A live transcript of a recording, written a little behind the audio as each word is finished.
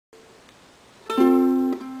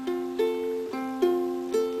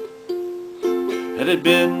It had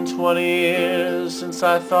been 20 years since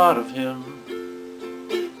I thought of him.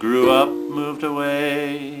 Grew up, moved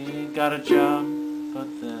away, got a job, but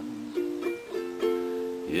then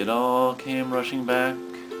it all came rushing back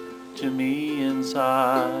to me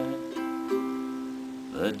inside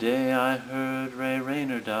the day I heard Ray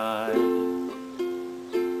Rayner died.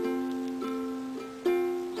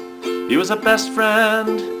 He was a best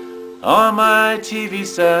friend on my TV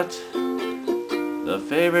set, the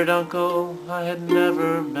favorite uncle I had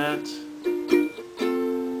never met.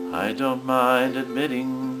 I don't mind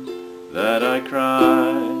admitting that I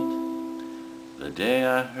cried the day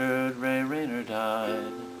I heard Ray Rayner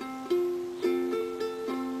died.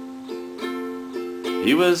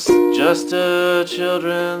 He was just a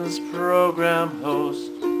children's program host,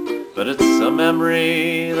 but it's a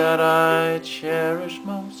memory that I cherish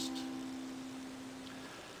most.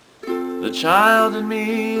 The child in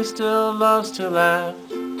me still loves to laugh,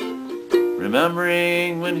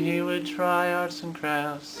 remembering when he would try arts and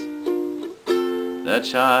crafts. That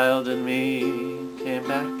child in me came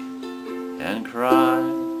back and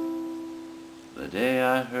cried the day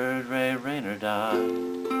I heard Ray Rayner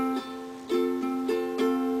died.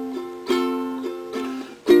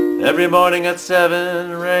 Every morning at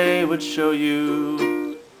 7, Ray would show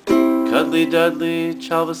you Cuddly Dudley,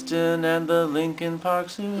 Charleston, and the Lincoln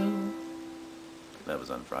Park Zoo. That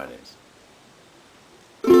was on Fridays.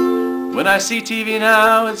 When I see TV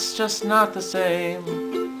now, it's just not the same.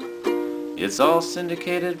 It's all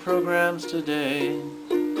syndicated programs today.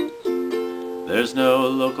 There's no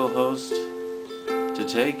local host to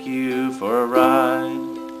take you for a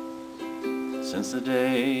ride since the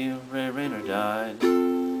day Ray Rayner died.